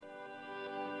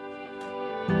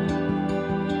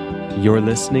You're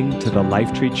listening to the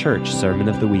Lifetree Church Sermon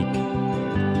of the Week.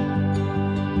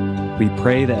 We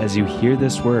pray that as you hear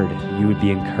this word, you would be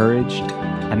encouraged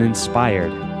and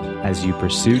inspired as you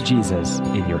pursue Jesus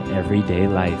in your everyday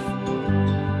life.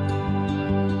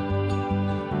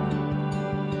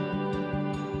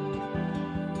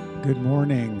 Good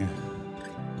morning.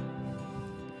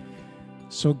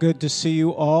 So good to see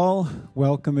you all.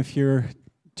 Welcome if you're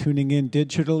tuning in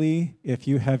digitally, if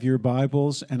you have your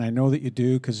Bibles, and I know that you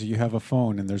do because you have a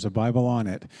phone and there's a Bible on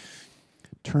it.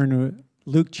 Turn to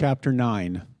Luke chapter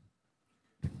 9.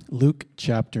 Luke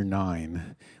chapter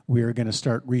 9. We are going to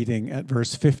start reading at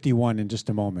verse 51 in just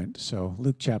a moment. So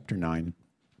Luke chapter 9.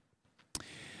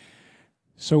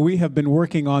 So we have been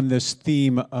working on this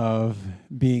theme of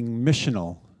being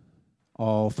missional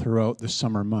all throughout the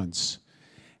summer months.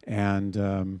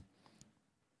 And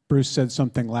Bruce said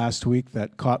something last week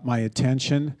that caught my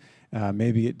attention.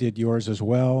 Maybe it did yours as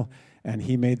well. And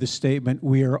he made the statement,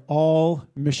 we are all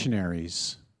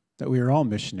missionaries, that we are all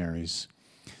missionaries.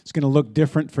 It's going to look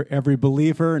different for every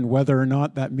believer, and whether or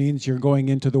not that means you're going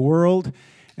into the world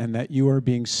and that you are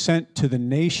being sent to the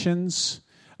nations.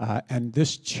 And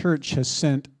this church has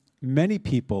sent many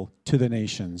people to the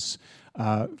nations.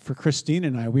 For Christine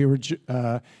and I,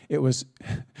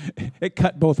 it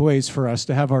cut both ways for us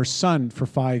to have our son for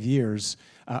 5 years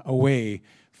away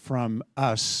from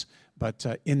us, but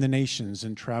in the nations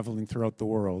and traveling throughout the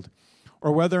world.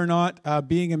 Or whether or not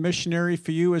being a missionary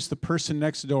for you is the person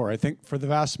next door. I think for the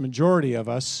vast majority of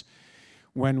us,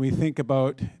 when we think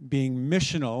about being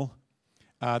missional,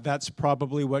 that's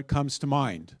probably what comes to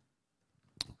mind.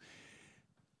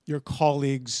 Your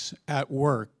colleagues at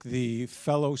work, the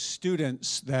fellow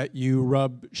students that you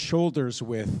rub shoulders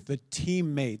with, the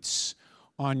teammates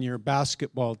on your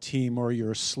basketball team or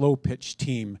your slow pitch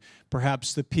team,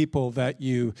 perhaps the people that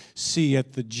you see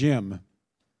at the gym.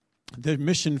 The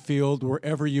mission field,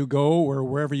 wherever you go or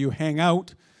wherever you hang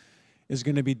out, is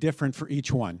going to be different for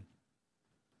each one.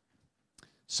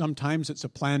 Sometimes it's a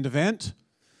planned event,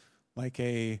 like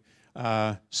a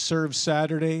Serve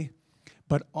Saturday.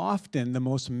 But often the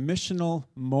most missional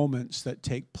moments that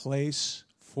take place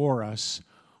for us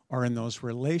are in those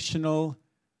relational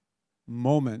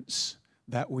moments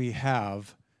that we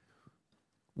have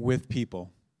with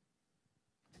people.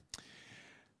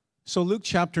 So Luke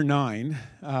chapter 9,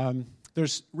 I'm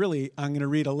going to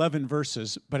read 11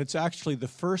 verses, but it's actually the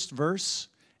first verse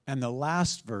and the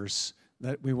last verse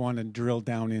that we want to drill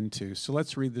down into. So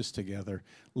let's read this together.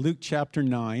 Luke chapter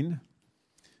 9,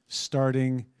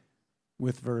 starting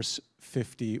with verse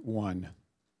 51.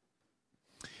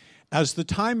 As the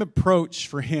time approached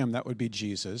for him, that would be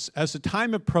Jesus, as the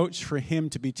time approached for him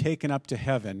to be taken up to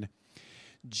heaven,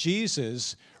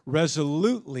 Jesus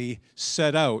resolutely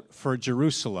set out for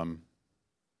Jerusalem.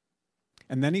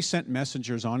 And then he sent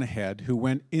messengers on ahead who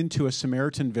went into a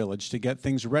Samaritan village to get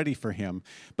things ready for him.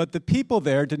 But the people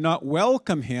there did not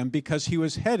welcome him because he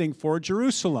was heading for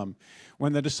Jerusalem.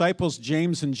 When the disciples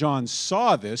James and John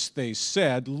saw this, they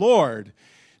said, "Lord,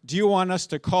 do you want us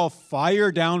to call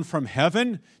fire down from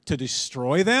heaven to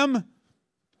destroy them?"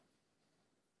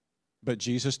 But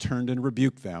Jesus turned and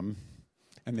rebuked them,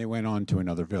 and they went on to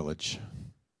another village.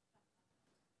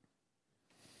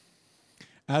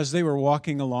 As they were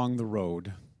walking along the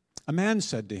road, a man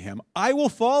said to him, "I will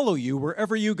follow you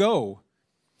wherever you go."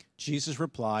 Jesus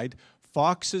replied,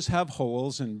 "Foxes have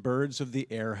holes and birds of the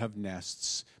air have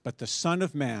nests, but the Son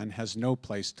of Man has no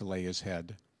place to lay his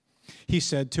head." He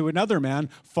said to another man,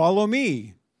 "Follow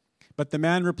me." But the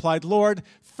man replied, "Lord,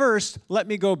 first let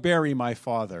me go bury my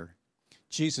father."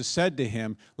 Jesus said to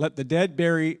him, "Let the dead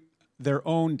bury their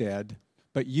own dead,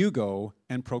 but you go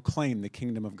and proclaim the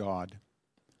kingdom of God."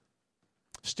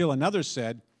 Still another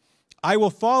said, "I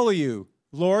will follow you,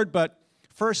 Lord, but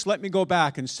first let me go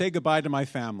back and say goodbye to my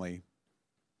family."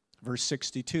 Verse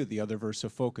 62, the other verse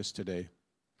of focus today.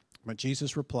 But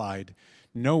Jesus replied,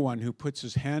 "No one who puts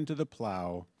his hand to the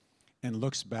plow and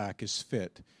looks back is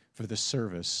fit for the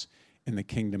service in the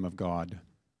kingdom of God."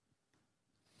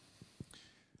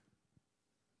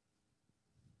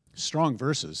 Strong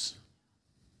verses.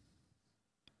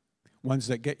 Ones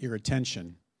that get your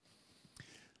attention.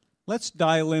 Let's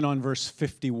dial in on verse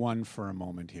 51 for a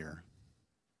moment here.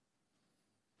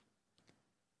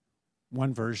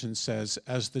 One version says,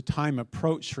 as the time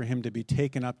approached for him to be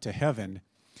taken up to heaven,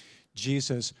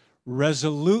 Jesus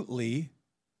resolutely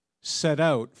set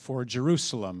out for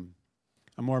Jerusalem.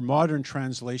 A more modern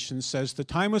translation says, the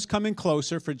time was coming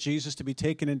closer for Jesus to be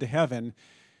taken into heaven.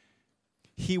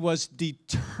 He was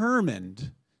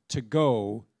determined to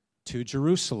go to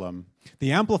Jerusalem.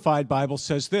 The Amplified Bible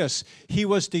says this: he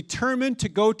was determined to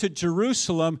go to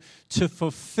Jerusalem to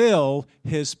fulfill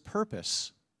his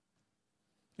purpose.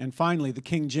 And finally, the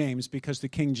King James, because the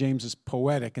King James is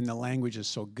poetic and the language is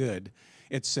so good,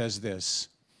 it says this: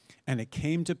 and it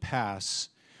came to pass,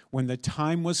 when the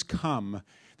time was come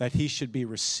that he should be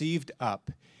received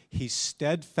up, he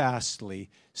steadfastly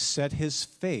set his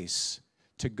face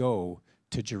to go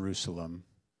to Jerusalem.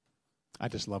 I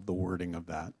just love the wording of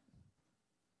that.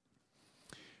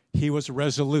 He was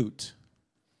resolute.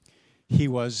 He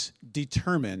was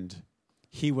determined.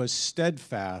 He was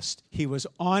steadfast. He was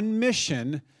on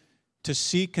mission to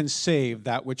seek and save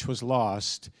that which was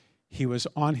lost. He was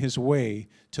on his way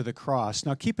to the cross.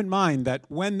 Now keep in mind that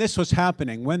when this was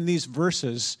happening, when these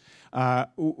verses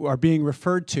are being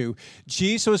referred to,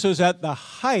 Jesus was at the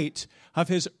height of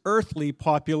his earthly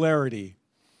popularity.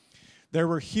 There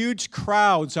were huge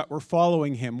crowds that were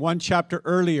following him. One chapter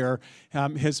earlier,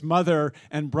 his mother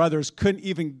and brothers couldn't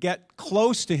even get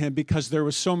close to him because there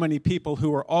were so many people who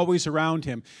were always around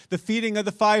him. The feeding of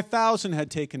the 5,000 had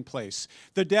taken place.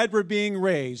 The dead were being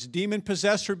raised.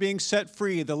 Demon-possessed were being set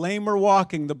free. The lame were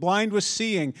walking. The blind was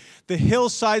seeing. The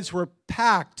hillsides were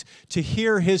packed to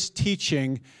hear his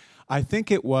teaching. I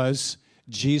think it was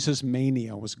Jesus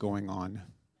mania was going on.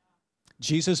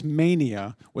 Jesus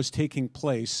mania was taking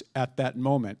place at that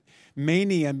moment.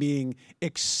 Mania being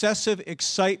excessive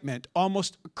excitement,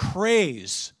 almost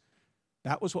craze.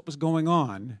 That was what was going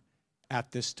on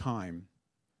at this time.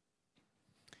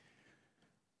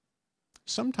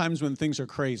 Sometimes when things are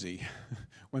crazy,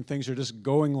 when things are just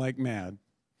going like mad,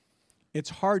 it's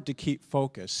hard to keep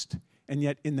focused. And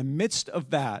yet in the midst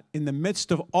of that, in the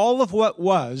midst of all of what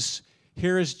was,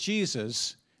 here is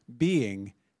Jesus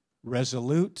being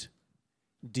resolute,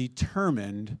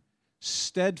 determined,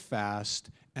 steadfast,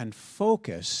 and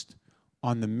focused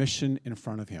on the mission in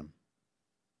front of him.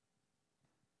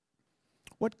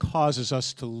 What causes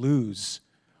us to lose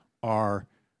our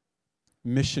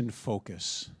mission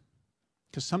focus?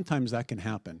 Because sometimes that can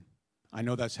happen. I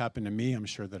know that's happened to me. I'm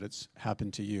sure that it's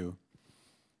happened to you.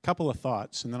 A couple of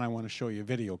thoughts, and then I want to show you a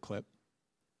video clip.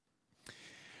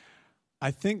 I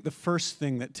think the first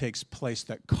thing that takes place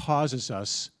that causes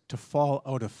us to fall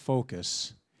out of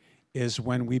focus is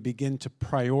when we begin to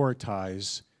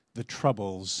prioritize the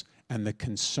troubles and the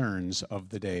concerns of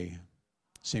the day.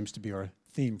 Seems to be our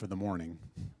theme for the morning.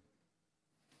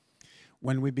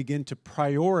 When we begin to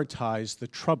prioritize the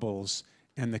troubles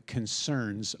and the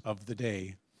concerns of the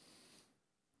day.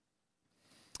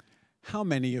 How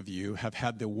many of you have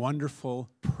had the wonderful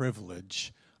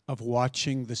privilege of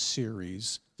watching the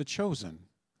series, The Chosen?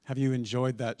 Have you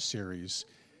enjoyed that series?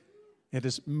 It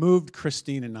has moved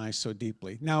Christine and I so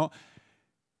deeply. Now,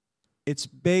 it's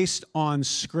based on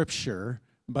Scripture,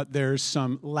 but there's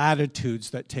some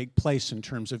latitudes that take place in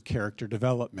terms of character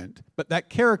development. But that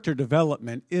character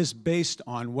development is based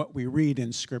on what we read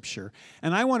in Scripture.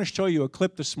 And I want to show you a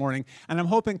clip this morning, and I'm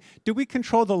hoping, do we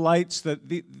control the lights,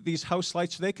 these house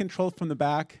lights? Are they controlled from the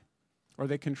back, or are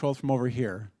they controlled from over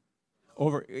here?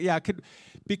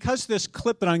 Because this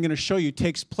clip that I'm going to show you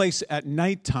takes place at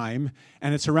nighttime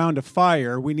and it's around a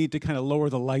fire, we need to kind of lower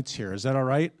the lights here. Is that all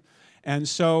right? And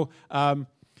so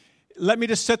let me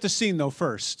just set the scene though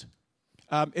first.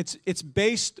 It's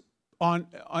based on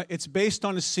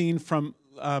a scene from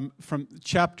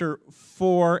chapter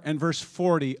 4 and verse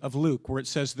 40 of Luke, where it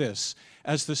says this: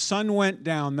 as the sun went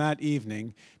down that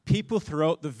evening, people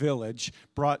throughout the village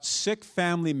brought sick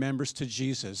family members to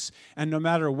Jesus, and no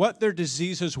matter what their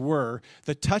diseases were,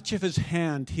 the touch of his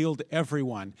hand healed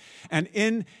everyone. And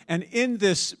in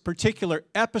this particular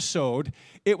episode,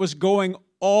 it was going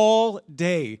all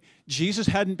day. Jesus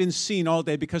hadn't been seen all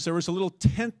day because there was a little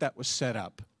tent that was set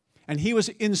up. And he was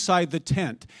inside the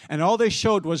tent. And all they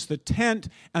showed was the tent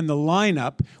and the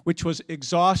lineup, which was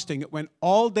exhausting. It went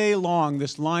all day long.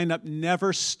 This lineup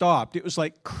never stopped. It was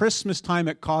like Christmas time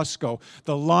at Costco.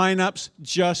 The lineups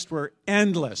just were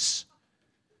endless.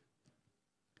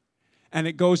 And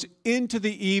it goes into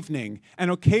the evening.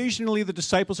 And occasionally the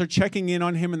disciples are checking in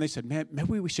on him, and they said, man,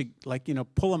 maybe we should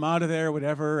pull him out of there,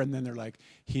 whatever. And then they're like,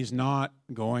 he's not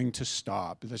going to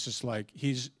stop. It's just like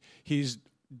he's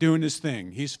doing his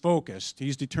thing. He's focused.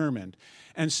 He's determined.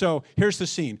 And so here's the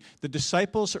scene. The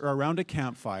disciples are around a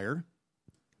campfire,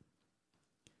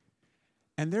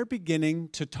 and they're beginning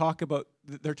to talking about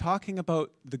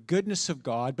the goodness of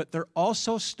God, but they're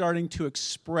also starting to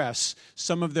express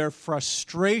some of their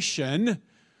frustration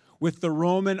with the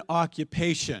Roman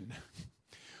occupation,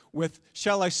 with,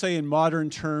 shall I say in modern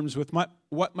terms, with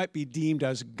what might be deemed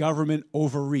as government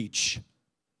overreach.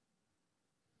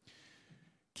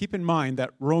 Keep in mind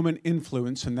that Roman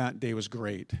influence in that day was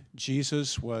great.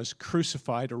 Jesus was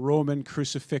crucified, a Roman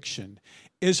crucifixion.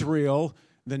 Israel,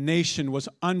 the nation, was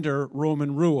under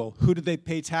Roman rule. Who did they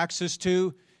pay taxes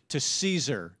to? To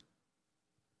Caesar.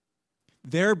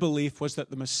 Their belief was that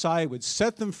the Messiah would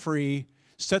set them free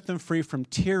from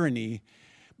tyranny,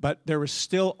 but there was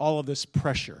still all of this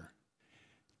pressure.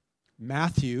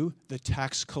 Matthew, the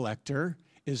tax collector,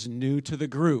 is new to the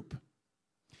group.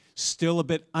 Still a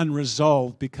bit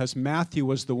unresolved because Matthew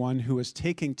was the one who was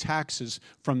taking taxes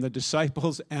from the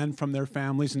disciples and from their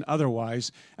families and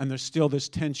otherwise, and there's still this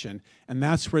tension. And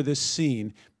that's where this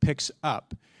scene picks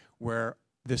up, where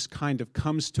this kind of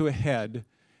comes to a head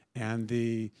and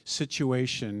the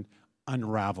situation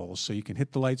unravels. So you can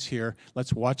hit the lights here.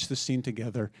 Let's watch the scene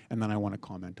together, and then I want to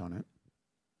comment on it.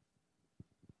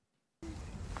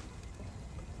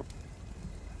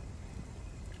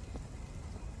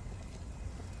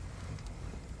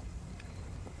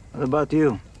 What about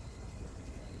you?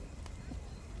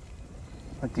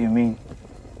 What do you mean?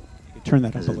 Turn that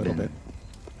up Has a it little been bit.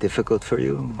 difficult for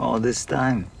you all this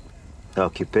time? The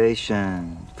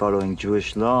occupation, following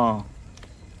Jewish law.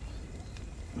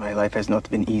 My life has not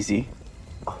been easy.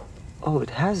 Oh,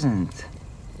 it hasn't.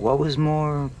 What was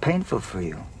more painful for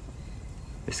you?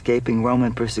 Escaping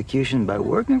Roman persecution by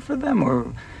working for them,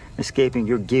 or escaping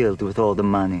your guilt with all the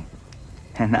money?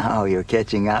 And now you're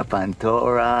catching up on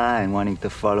Torah and wanting to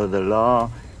follow the law.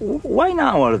 Why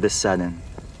now all of a sudden?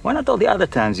 Why not all the other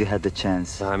times you had the chance?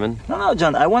 Simon? No,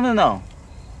 John, I want to know.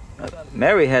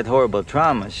 Mary had horrible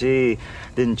trauma. She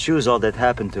didn't choose all that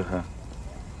happened to her.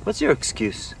 What's your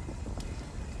excuse?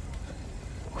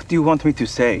 What do you want me to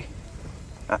say?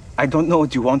 I don't know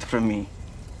what you want from me.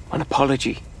 An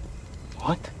apology.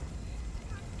 What?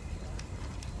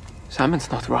 Simon's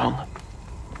not wrong.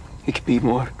 He could be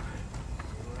more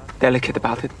delicate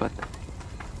about it, but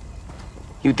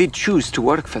you did choose to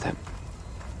work for them.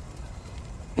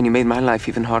 And you made my life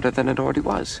even harder than it already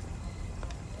was.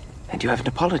 And you haven't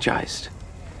apologized.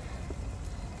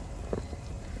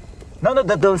 No,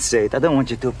 don't say it. I don't want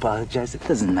you to apologize. It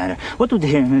doesn't matter. What would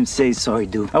hearing him say sorry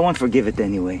do? I won't forgive it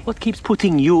anyway. What keeps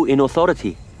putting you in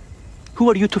authority? Who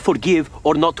are you to forgive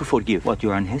or not to forgive? What,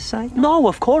 you're on his side? No,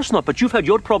 of course not, but you've had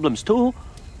your problems too.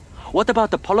 What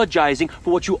about apologizing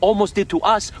for what you almost did to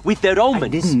us with the Romans? I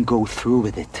didn't go through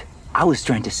with it. I was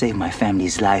trying to save my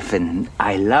family's life, and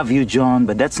I love you, John,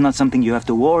 but that's not something you have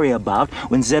to worry about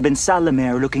when Zeb and Salome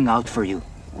are looking out for you.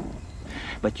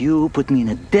 But you put me in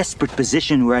a desperate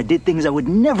position where I did things I would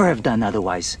never have done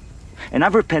otherwise. And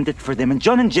I've repented for them, and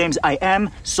John and James, I am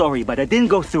sorry, but I didn't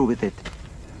go through with it.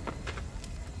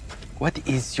 What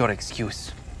is your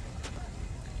excuse?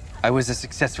 I was a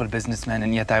successful businessman,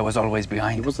 and yet I was always He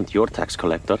behind. wasn't your tax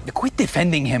collector. Quit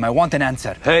defending him. I want an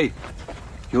answer. Hey,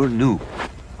 you're new.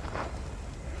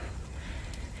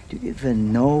 Do you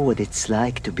even know what it's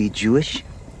like to be Jewish?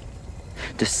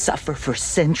 To suffer for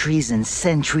centuries and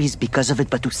centuries because of it,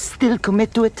 but to still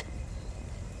commit to it?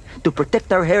 To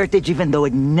protect our heritage even though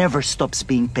it never stops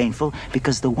being painful,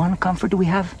 because the one comfort we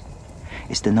have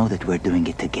is to know that we're doing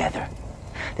it together.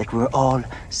 That we're all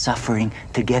suffering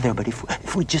together, but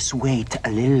if we just wait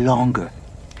a little longer,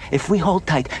 if we hold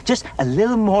tight just a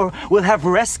little more, we'll have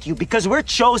rescue, because we're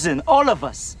chosen, all of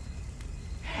us.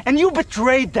 And you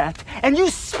betrayed that, and you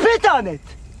spit on it.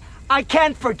 I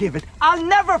can't forgive it. I'll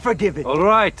never forgive it. All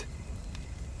right.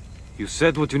 You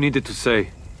said what you needed to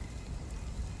say.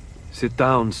 Sit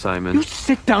down, Simon. You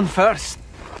sit down first.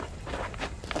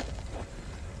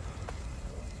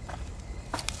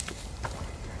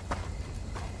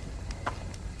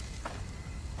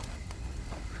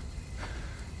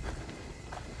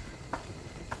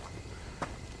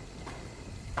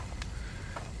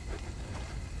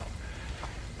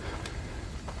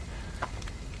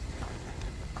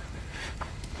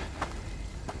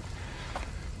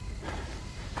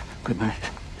 Good night.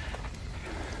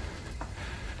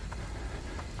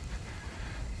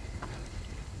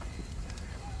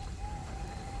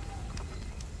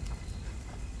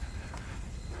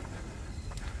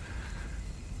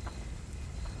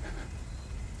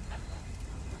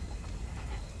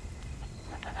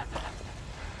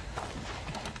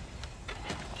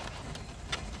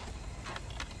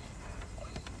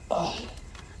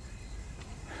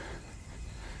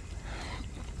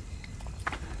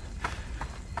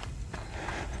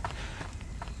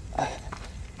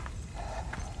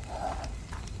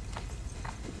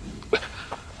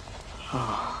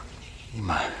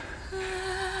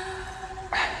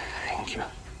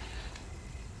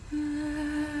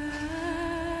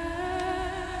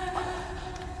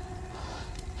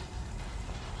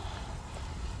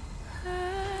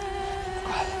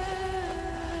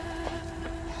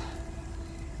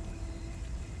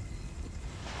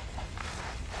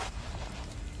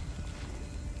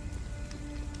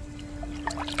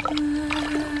 You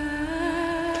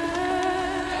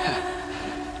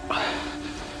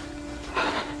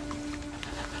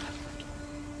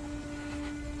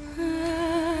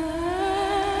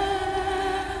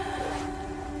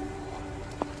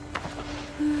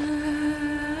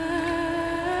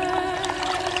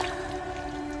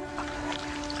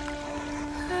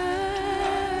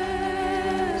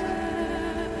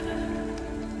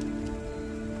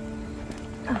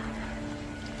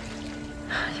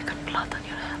got blood on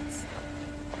your hands.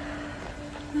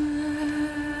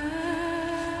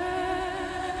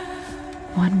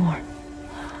 One more.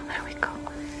 There we go.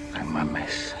 I'm a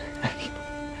mess.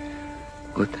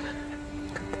 Good.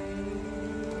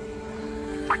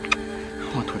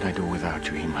 What would I do without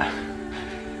you, Ima?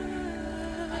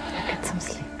 Get some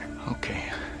sleep.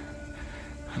 Okay.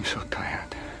 I'm so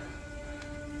tired.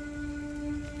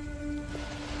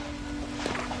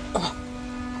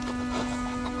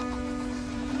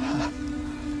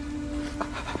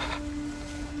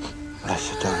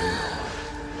 Blessed are you,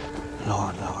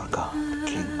 Lord our God,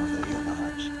 King of the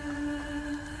universe,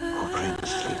 who brings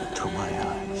sleep to my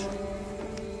eyes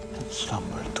and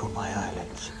slumber to my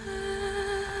eyelids.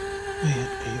 May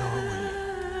it be your will,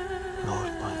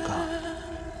 Lord my God,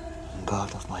 and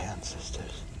God of my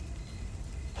ancestors,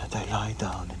 that I lie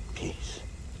down in peace,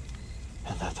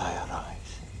 and that I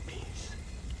arise in peace.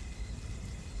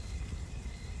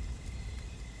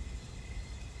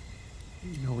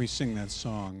 You know, we sing that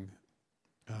song,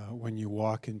 when you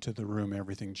walk into the room,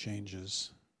 everything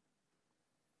changes.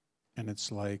 And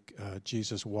it's like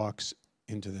Jesus walks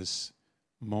into this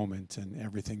moment and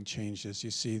everything changes.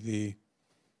 You see,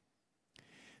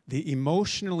 the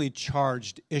emotionally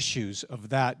charged issues of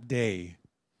that day,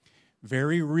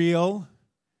 very real,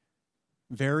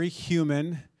 very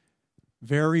human,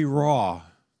 very raw,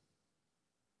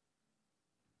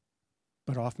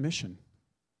 but off mission.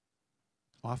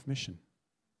 Off mission.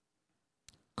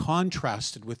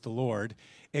 Contrasted with the Lord,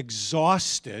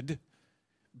 exhausted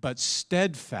but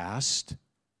steadfast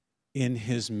in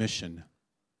his mission.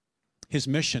 His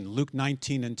mission, Luke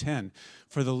 19:10,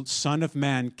 for the Son of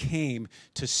Man came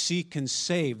to seek and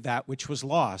save that which was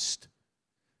lost.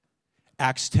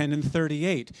 Acts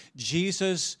 10:38,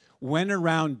 Jesus went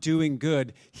around doing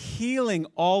good, healing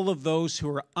all of those who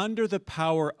were under the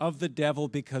power of the devil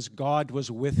because God was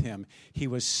with him. He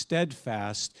was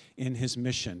steadfast in his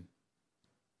mission.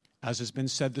 As has been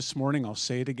said this morning, I'll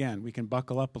say it again. We can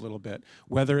buckle up a little bit.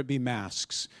 Whether it be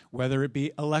masks, whether it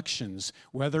be elections,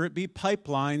 whether it be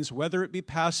pipelines, whether it be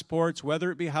passports,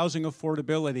 whether it be housing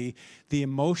affordability, the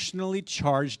emotionally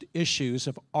charged issues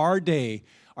of our day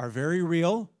are very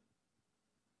real,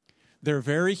 they're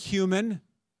very human,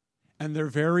 and they're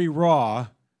very raw.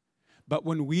 But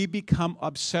when we become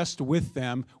obsessed with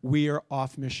them, we are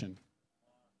off mission.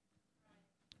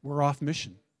 We're off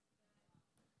mission.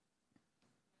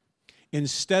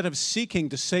 Instead of seeking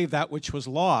to save that which was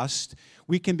lost,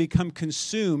 we can become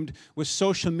consumed with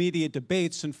social media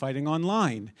debates and fighting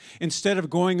online. Instead of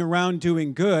going around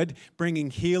doing good, bringing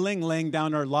healing, laying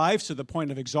down our lives to the point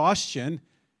of exhaustion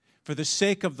for the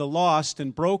sake of the lost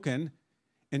and broken,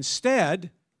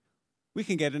 instead, we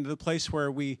can get into the place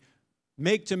where we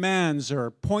make demands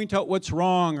or point out what's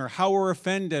wrong or how we're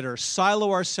offended or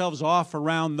silo ourselves off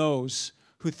around those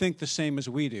who think the same as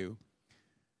we do.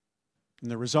 And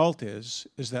the result is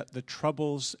that the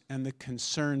troubles and the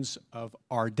concerns of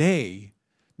our day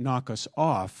knock us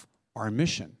off our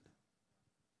mission.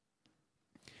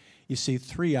 You see,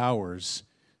 3 hours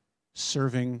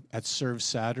serving at Serve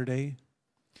Saturday,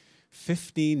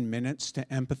 15 minutes to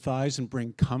empathize and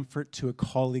bring comfort to a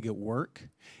colleague at work,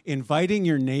 inviting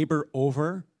your neighbor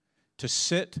over to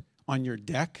sit on your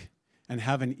deck and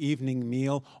have an evening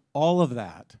meal, all of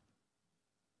that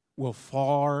will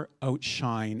far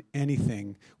outshine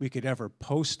anything we could ever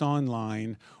post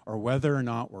online, or whether or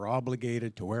not we're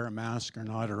obligated to wear a mask or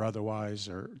not, or otherwise,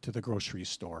 or to the grocery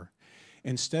store.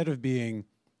 Instead of being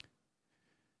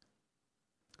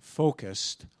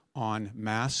focused on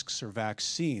masks or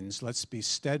vaccines, let's be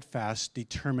steadfast,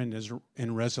 determined,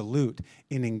 and resolute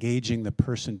in engaging the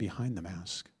person behind the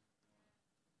mask,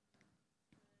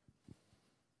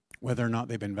 whether or not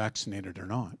they've been vaccinated or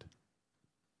not.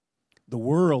 The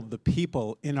world, the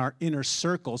people in our inner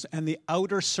circles and the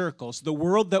outer circles, the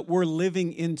world that we're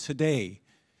living in today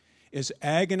is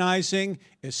agonizing,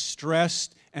 is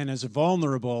stressed, and is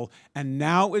vulnerable. And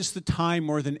now is the time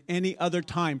more than any other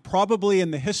time, probably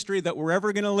in the history that we're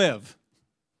ever going to live.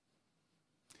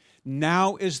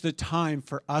 Now is the time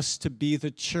for us to be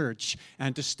the church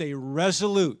and to stay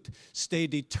resolute, stay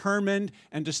determined,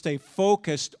 and to stay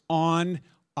focused on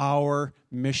our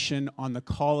mission, on the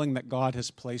calling that God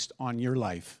has placed on your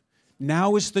life.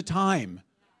 Now is the time.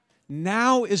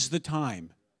 Now is the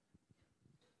time.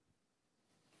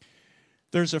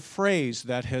 There's a phrase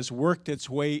that has worked its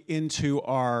way into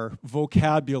our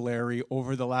vocabulary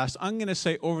over the last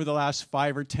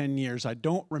 5 or 10 years. I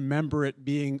don't remember it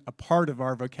being a part of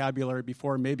our vocabulary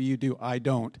before. Maybe you do. I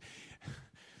don't.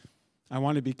 I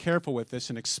want to be careful with this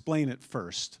and explain it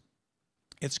first.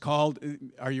 It's called,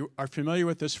 are you familiar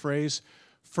with this phrase?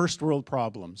 First world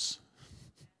problems.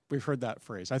 We've heard that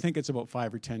phrase. I think it's about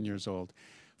 5 or 10 years old.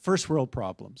 First world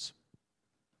problems.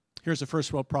 Here's a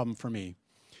first world problem for me.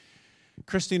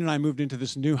 Christine and I moved into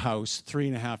this new house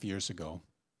 3.5 years ago.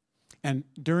 And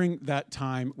during that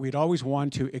time, we'd always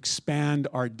wanted to expand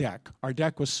our deck. Our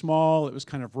deck was small. It was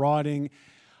kind of rotting.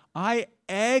 I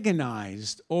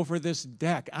agonized over this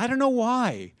deck. I don't know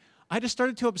why. I just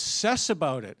started to obsess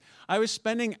about it. I was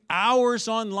spending hours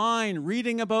online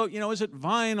reading about, is it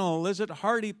vinyl? Is it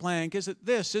hardy plank? Is it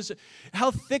this?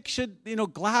 How thick should,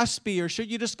 glass be? Or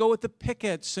should you just go with the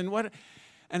pickets? And what?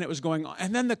 And it was going on.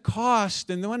 And then the cost,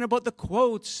 and then about the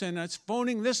quotes, and it's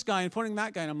phoning this guy and phoning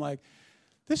that guy. And I'm like,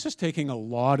 this is taking a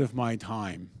lot of my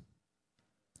time,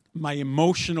 my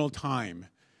emotional time.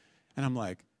 And I'm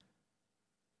like,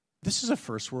 this is a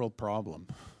first world problem.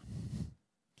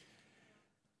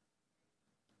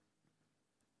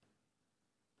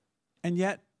 And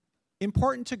yet,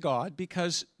 important to God,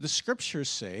 because the scriptures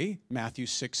say, Matthew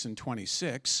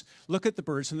 6:26, look at the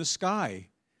birds in the sky.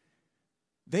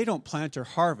 They don't plant or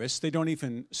harvest. They don't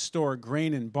even store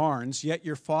grain in barns, yet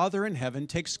your Father in heaven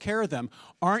takes care of them.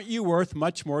 Aren't you worth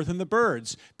much more than the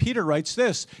birds? Peter writes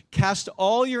this, cast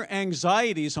all your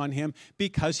anxieties on him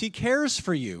because he cares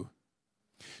for you.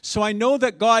 So I know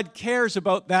that God cares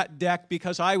about that deck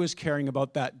because I was caring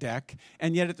about that deck.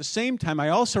 And yet at the same time, I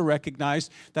also recognize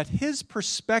that his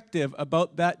perspective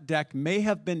about that deck may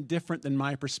have been different than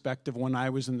my perspective when I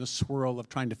was in the swirl of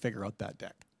trying to figure out that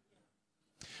deck.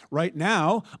 Right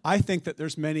now, I think that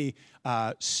there's many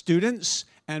students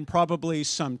and probably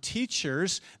some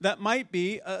teachers that might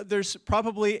be, there's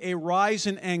probably a rise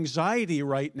in anxiety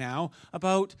right now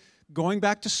about going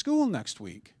back to school next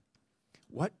week.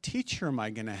 What teacher am I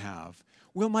going to have?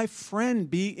 Will my friend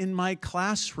be in my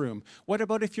classroom? What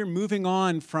about if you're moving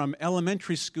on from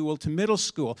elementary school to middle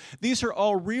school? These are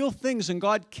all real things, and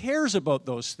God cares about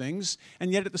those things.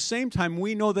 And yet at the same time,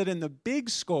 we know that in the big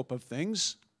scope of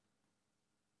things,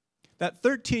 that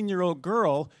 13-year-old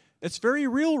girl, it's very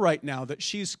real right now that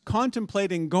she's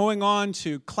contemplating going on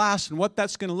to class and what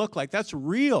that's going to look like. That's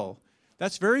real.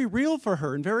 That's very real for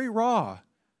her and very raw.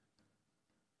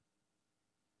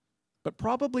 But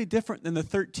probably different than the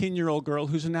 13-year-old girl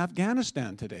who's in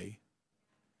Afghanistan today,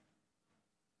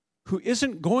 who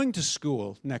isn't going to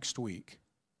school next week.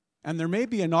 And there may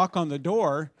be a knock on the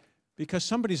door because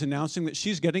somebody's announcing that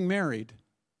she's getting married.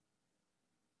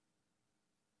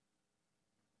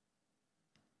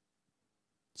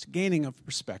 It's gaining of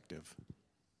perspective.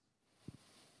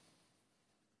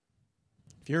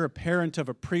 If you're a parent of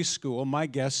a preschooler,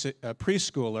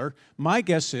 my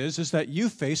guess is that you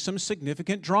face some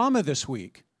significant drama this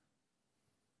week.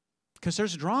 Because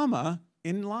there's drama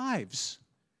in lives,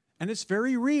 and it's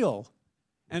very real.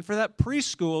 And for that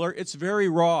preschooler, it's very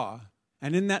raw.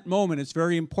 And in that moment, it's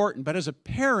very important. But as a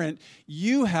parent,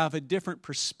 you have a different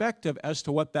perspective as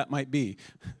to what that might be.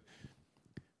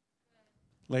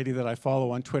 Lady that I follow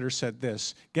on Twitter said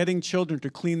this, getting children to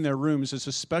clean their rooms is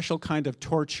a special kind of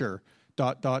torture, ...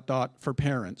 for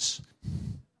parents.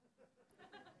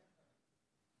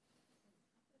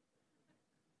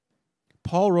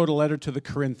 Paul wrote a letter to the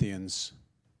Corinthians.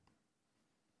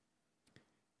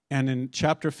 And in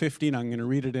chapter 15, I'm going to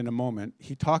read it in a moment,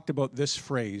 he talked about this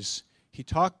phrase. He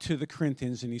talked to the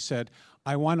Corinthians and he said,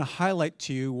 I want to highlight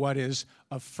to you what is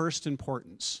of first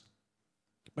importance.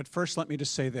 But first, let me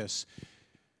just say this.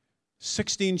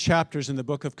 16 chapters in the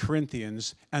book of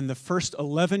Corinthians, and the first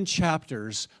 11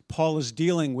 chapters, Paul is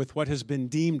dealing with what has been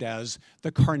deemed as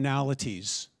the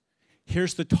carnalities.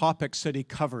 Here's the topics that he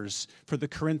covers for the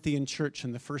Corinthian church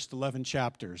in the first 11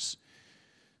 chapters.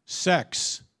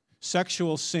 Sex,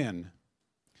 sexual sin,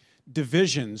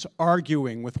 divisions,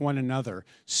 arguing with one another,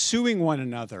 suing one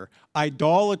another,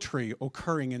 idolatry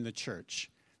occurring in the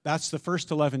church. That's the first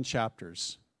 11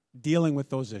 chapters, dealing with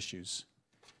those issues.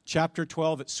 Chapter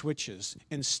 12, it switches.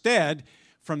 Instead,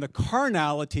 from the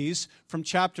carnalities, from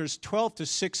chapters 12 to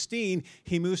 16,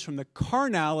 he moves from the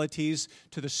carnalities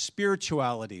to the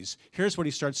spiritualities. Here's what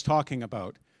he starts talking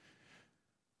about.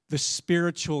 The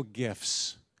spiritual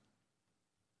gifts.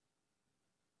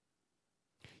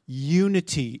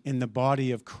 Unity in the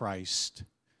body of Christ.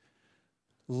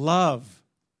 Love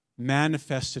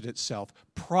manifested itself.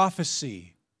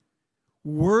 Prophecy.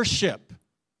 Worship.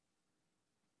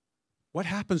 What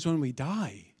happens when we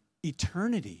die?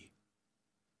 Eternity.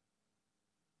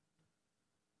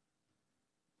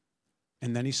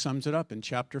 And then he sums it up in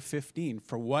chapter 15.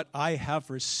 For what I have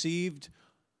received,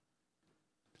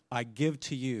 I give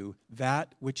to you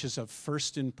that which is of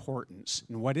first importance.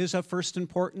 And what is of first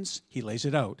importance? He lays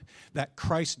it out. That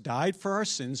Christ died for our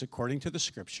sins according to the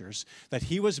Scriptures, that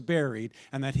he was buried,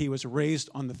 and that he was raised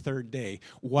on the third day.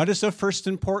 What is of first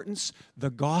importance? The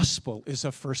gospel is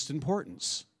of first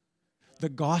importance. The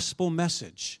gospel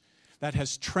message that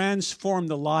has transformed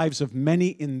the lives of many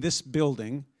in this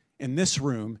building, in this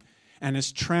room, and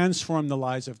has transformed the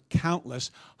lives of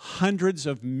countless, hundreds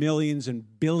of millions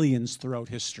and billions throughout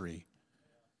history.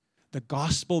 The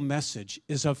gospel message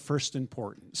is of first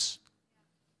importance.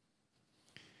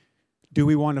 Do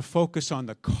we want to focus on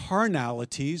the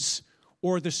carnalities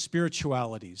or the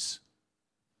spiritualities?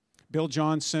 Bill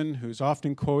Johnson, who's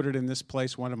often quoted in this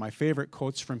place, one of my favorite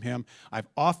quotes from him, I've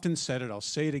often said it, I'll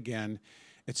say it again,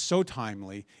 it's so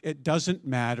timely. It doesn't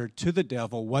matter to the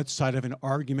devil what side of an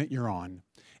argument you're on,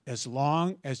 as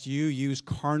long as you use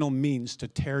carnal means to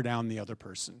tear down the other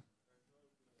person.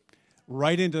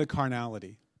 Right into the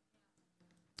carnality.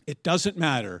 It doesn't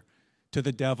matter to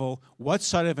the devil what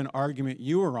side of an argument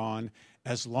you are on,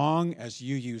 as long as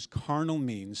you use carnal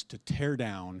means to tear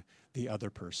down the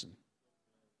other person.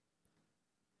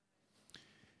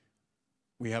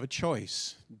 We have a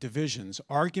choice: divisions,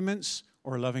 arguments,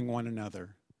 or loving one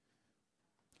another.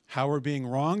 How we're being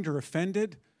wronged or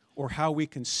offended, or how we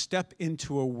can step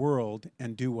into a world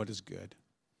and do what is good.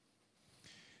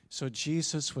 So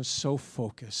Jesus was so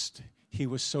focused. He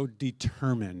was so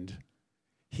determined.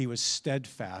 He was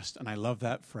steadfast, and I love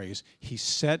that phrase. He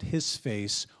set his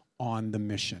face on the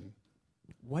mission.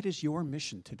 What is your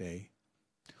mission today?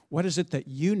 What is it that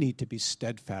you need to be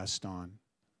steadfast on?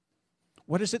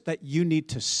 What is it that you need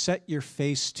to set your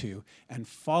face to and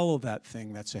follow that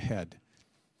thing that's ahead?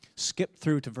 Skip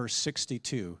through to verse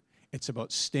 62. It's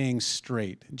about staying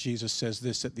straight. Jesus says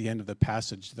this at the end of the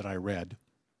passage that I read.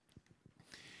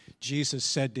 Jesus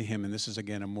said to him, and this is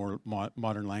again a more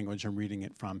modern language I'm reading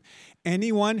it from,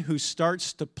 anyone who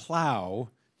starts to plow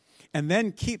and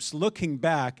then keeps looking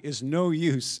back is no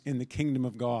use in the kingdom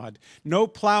of God. No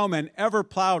plowman ever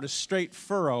plowed a straight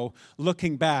furrow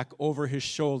looking back over his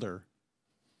shoulder.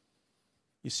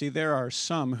 You see, there are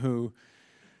some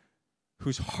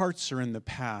whose hearts are in the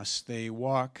past. They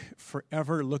walk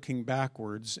forever looking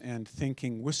backwards and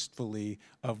thinking wistfully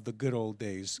of the good old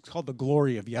days. It's called the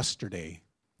glory of yesterday,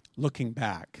 looking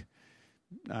back.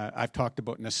 I've talked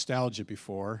about nostalgia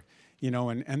before,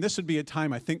 and this would be a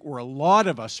time, I think, where a lot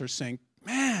of us are saying,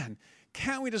 man,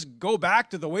 can't we just go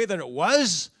back to the way that it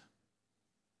was?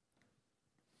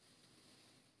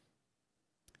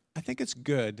 I think it's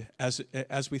good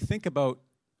as we think about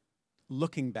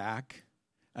looking back,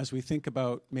 as we think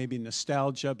about maybe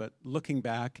nostalgia, but looking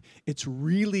back, it's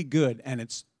really good.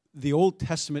 And the Old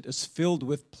Testament is filled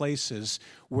with places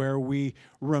where we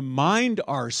remind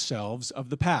ourselves of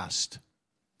the past.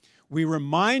 We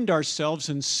remind ourselves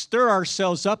and stir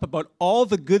ourselves up about all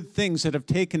the good things that have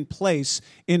taken place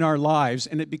in our lives,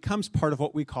 and it becomes part of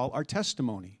what we call our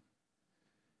testimony.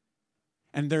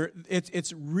 And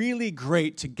it's really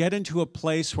great to get into a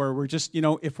place where we're just,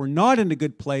 if we're not in a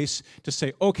good place, to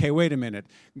say, okay, wait a minute.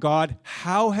 God,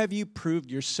 how have you proved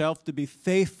yourself to be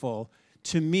faithful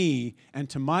to me and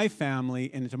to my family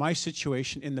and to my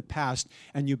situation in the past?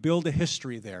 And you build a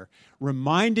history there.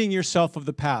 Reminding yourself of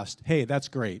the past. Hey, that's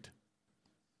great.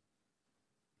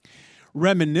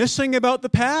 Reminiscing about the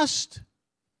past?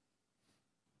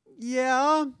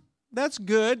 Yeah. That's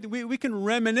good. We can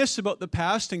reminisce about the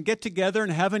past and get together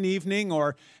and have an evening.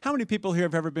 Or how many people here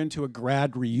have ever been to a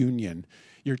grad reunion?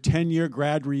 Your 10-year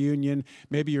grad reunion,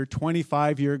 maybe your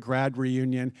 25-year grad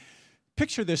reunion.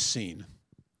 Picture this scene.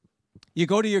 You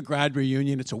go to your grad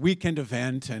reunion, it's a weekend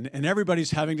event, and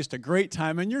everybody's having just a great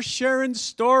time, and you're sharing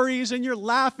stories, and you're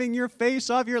laughing your face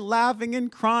off, you're laughing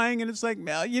and crying, and it's like,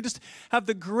 man, you just have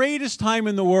the greatest time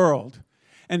in the world.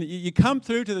 And you come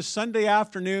through to the Sunday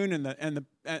afternoon, and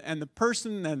the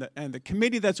person and the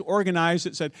committee that's organized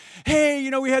it said, hey,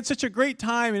 we had such a great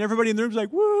time, and everybody in the room's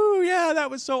like, woo, yeah, that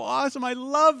was so awesome. I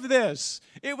love this.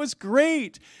 It was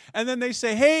great. And then they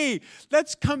say, hey,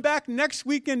 let's come back next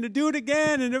weekend to do it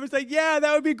again. And everyone's like, yeah,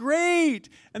 that would be great.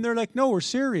 And they're like, no, we're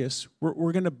serious.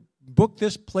 We're going to book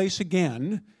this place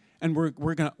again. And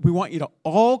we want you to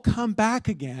all come back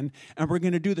again, and we're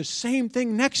going to do the same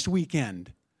thing next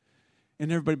weekend.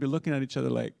 And everybody be looking at each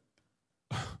other like,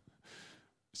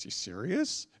 is he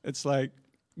serious? It's like,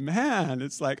 man,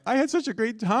 I had such a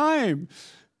great time.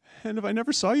 And if I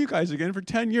never saw you guys again for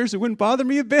 10 years, it wouldn't bother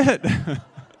me a bit.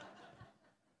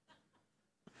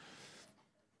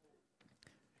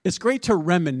 It's great to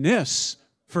reminisce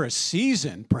for a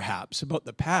season, perhaps, about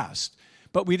the past,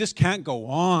 but we just can't go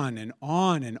on and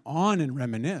on and on and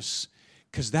reminisce,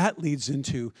 because that leads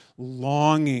into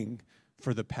longing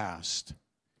for the past.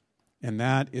 And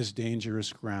that is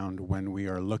dangerous ground when we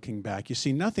are looking back. You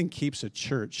see, nothing keeps a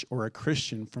church or a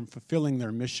Christian from fulfilling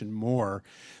their mission more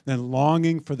than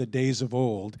longing for the days of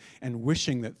old and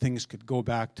wishing that things could go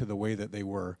back to the way that they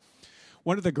were.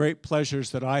 One of the great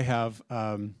pleasures that I have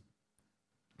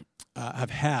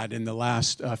had in the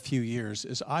last few years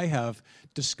is I have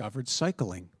discovered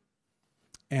cycling.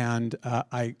 And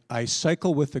I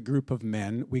cycle with a group of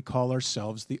men. We call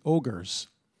ourselves the Ogres.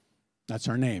 That's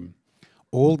our name.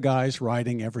 Old guys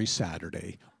riding every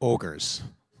Saturday. Ogres.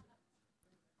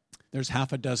 There's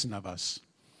half a dozen of us.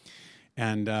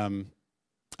 And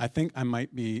I think I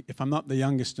might be, if I'm not the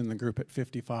youngest in the group at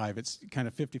 55, it's kind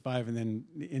of 55 and then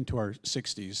into our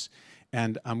 60s.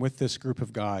 And I'm with this group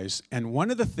of guys. And one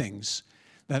of the things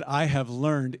that I have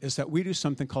learned is that we do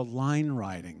something called line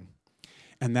riding.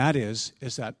 And that is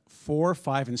that 4,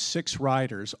 5, and 6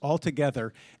 riders all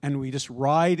together, and we just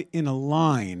ride in a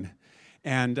line.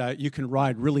 And you can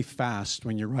ride really fast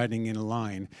when you're riding in a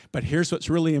line. But here's what's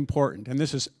really important, and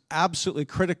this is absolutely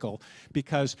critical,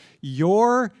 because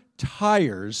your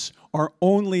tires are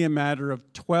only a matter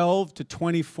of 12 to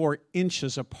 24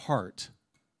 inches apart.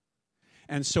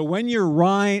 And so when you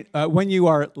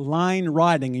are line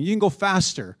riding, and you can go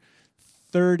faster,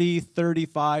 30,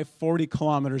 35, 40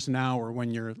 kilometers an hour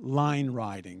when you're line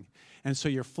riding. And so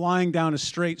you're flying down a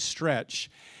straight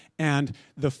stretch, and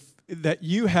that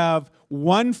you have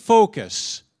one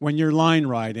focus when you're line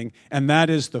riding, and that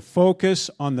is the focus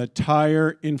on the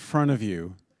tire in front of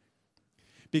you.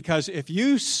 Because if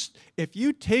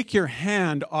you take your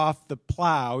hand off the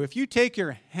plow, if you take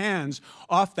your hands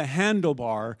off the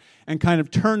handlebar and kind of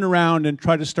turn around and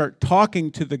try to start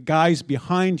talking to the guys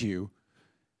behind you,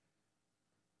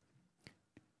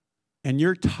 and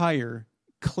your tire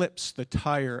clips the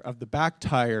tire of the back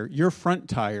tire, your front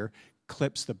tire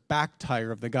clips the back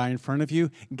tire of the guy in front of you,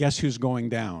 guess who's going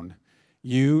down?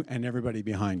 You and everybody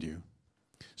behind you.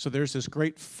 So there's this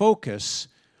great focus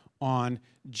on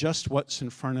just what's in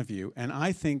front of you. And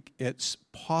I think it's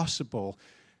possible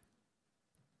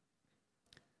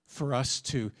for us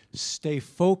to stay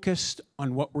focused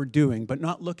on what we're doing, but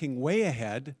not looking way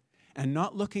ahead and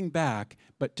not looking back,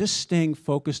 but just staying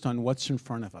focused on what's in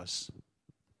front of us.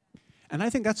 And I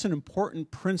think that's an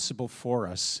important principle for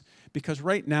us, because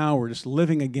right now we're just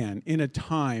living again in a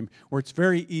time where it's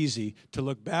very easy to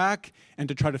look back and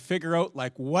to try to figure out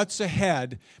like what's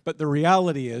ahead, but the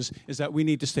reality is that we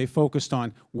need to stay focused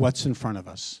on what's in front of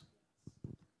us.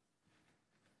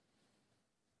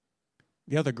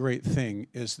 The other great thing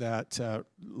is that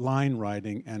line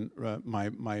riding and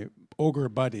my ogre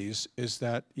buddies is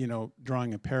that,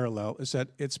 drawing a parallel, is that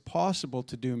it's possible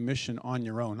to do mission on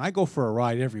your own. I go for a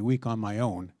ride every week on my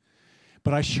own,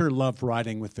 but I sure love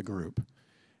riding with the group.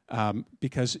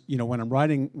 Because,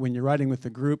 when you're riding with the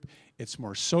group, it's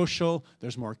more social,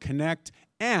 there's more connect,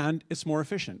 and it's more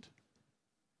efficient.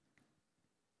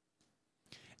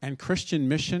 And Christian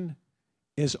mission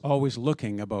is always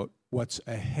looking about what's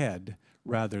ahead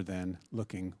rather than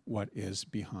looking what is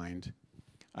behind.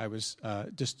 I was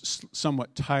just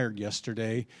somewhat tired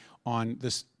yesterday on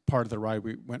this part of the ride.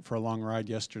 We went for a long ride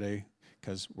yesterday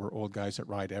because we're old guys that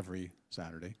ride every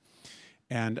Saturday.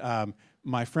 And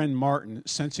my friend Martin,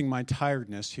 sensing my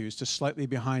tiredness, he was just slightly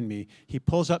behind me. He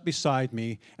pulls up beside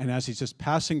me, and as he's just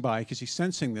passing by, because he's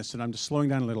sensing this, and I'm just slowing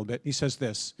down a little bit, he says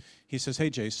this. He says, "Hey,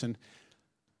 Jason,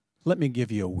 let me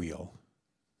give you a wheel.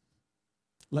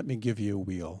 Let me give you a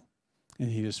wheel." And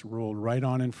he just rolled right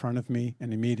on in front of me,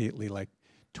 and immediately, like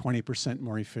 20%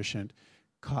 more efficient,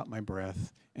 caught my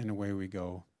breath, and away we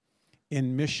go.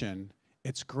 In mission,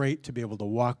 it's great to be able to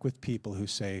walk with people who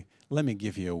say, "Let me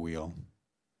give you a wheel."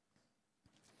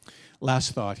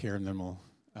 Last thought here, and then we'll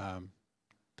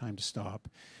time to stop.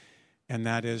 And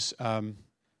that is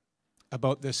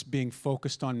about this being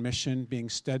focused on mission, being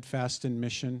steadfast in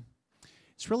mission.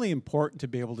 It's really important to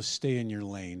be able to stay in your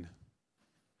lane.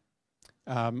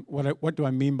 What do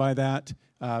I mean by that?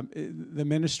 The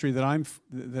ministry that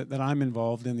I'm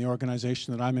involved in, the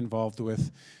organization that I'm involved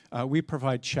with, we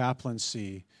provide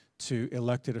chaplaincy to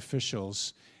elected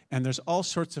officials. And there's all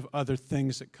sorts of other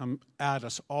things that come at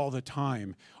us all the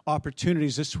time.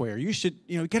 Opportunities this way, or you should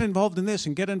get involved in this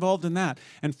and get involved in that.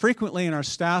 And frequently in our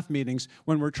staff meetings,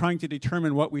 when we're trying to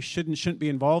determine what we should and shouldn't be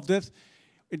involved with,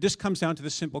 it just comes down to the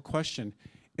simple question: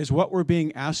 is what we're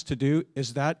being asked to do,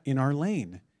 is that in our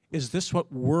lane? Is this what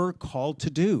we're called to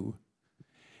do?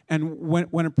 And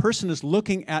when a person is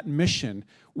looking at mission,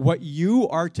 what you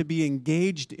are to be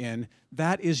engaged in,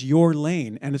 that is your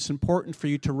lane. And it's important for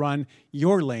you to run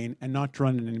your lane and not to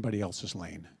run in anybody else's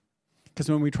lane.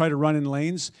 Because when we try to run in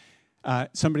lanes,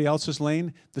 somebody else's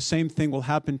lane, the same thing will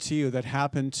happen to you that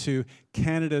happened to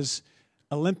Canada's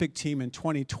Olympic team in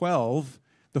 2012,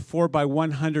 the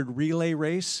 4x100 relay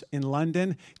race in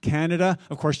London. Canada,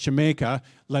 of course, Jamaica,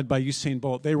 led by Usain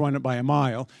Bolt. They won it by a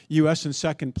mile. U.S. in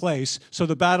second place. So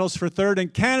the battle's for third,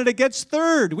 and Canada gets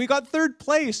third. We got third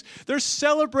place. They're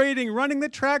celebrating, running the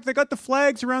track. They got the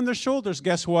flags around their shoulders.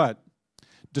 Guess what?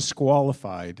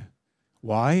 Disqualified.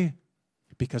 Why?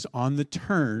 Because on the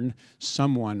turn,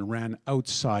 someone ran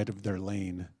outside of their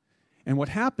lane. And what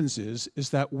happens is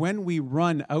that when we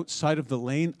run outside of the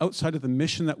lane, outside of the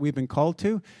mission that we've been called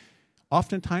to,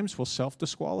 oftentimes we'll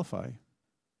self-disqualify.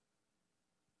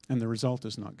 And the result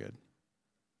is not good.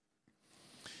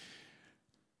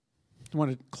 I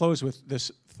want to close with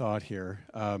this thought here,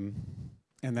 and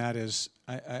that is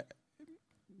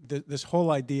this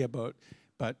whole idea about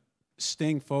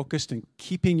staying focused and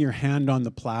keeping your hand on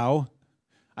the plow.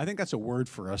 I think that's a word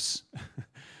for us.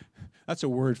 That's a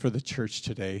word for the church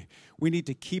today. We need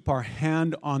to keep our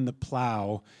hand on the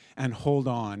plow and hold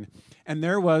on. And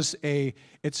there was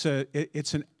it's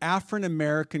an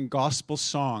African-American gospel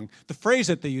song. The phrase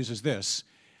that they use is this,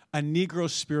 a Negro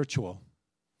spiritual.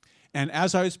 And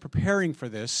as I was preparing for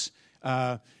this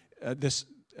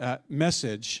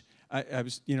message, I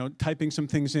was typing some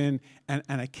things in, and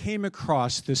I came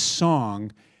across this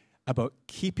song about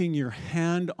keeping your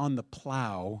hand on the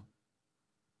plow,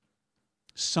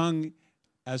 sung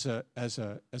as a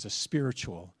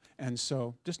spiritual. And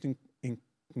so just in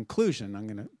conclusion, I'm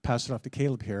going to pass it off to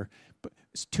Caleb here, but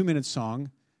it's a 2-minute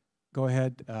song. Go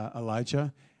ahead,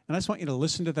 Elijah. And I just want you to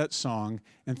listen to that song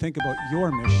and think about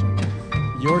your mission,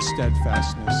 your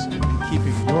steadfastness, and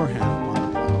keeping your hand on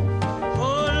the plow.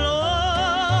 Oh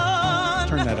Lord,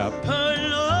 turn that up. Oh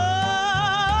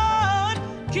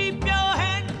Lord, keep your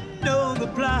hand on the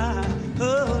plow.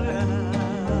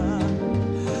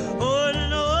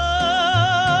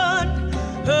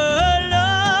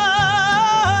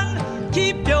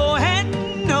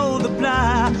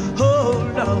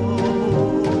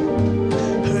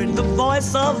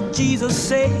 Of Jesus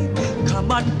say,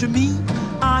 come unto me,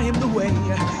 I am the way.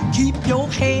 Keep your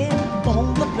hand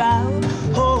on the plow,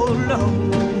 oh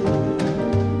Lord.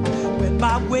 When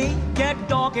my way get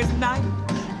dark as night,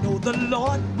 know the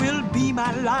Lord will be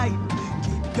my light.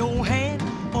 Keep your hand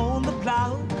on the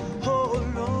plow, oh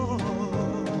Lord.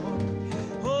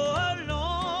 Oh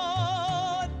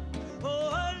Lord,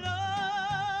 oh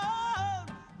Lord,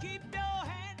 keep your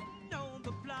hand on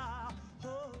the plow, oh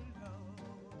Lord.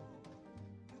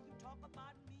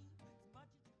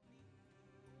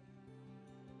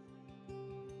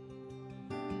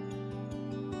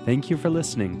 Thank you for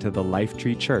listening to the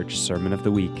Lifetree Church Sermon of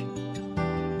the Week.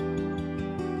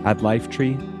 At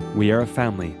Lifetree, we are a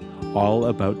family all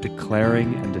about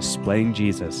declaring and displaying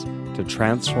Jesus to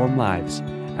transform lives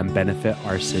and benefit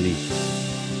our city.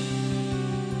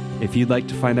 If you'd like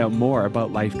to find out more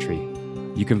about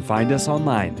Lifetree, you can find us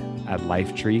online at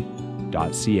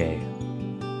lifetree.ca.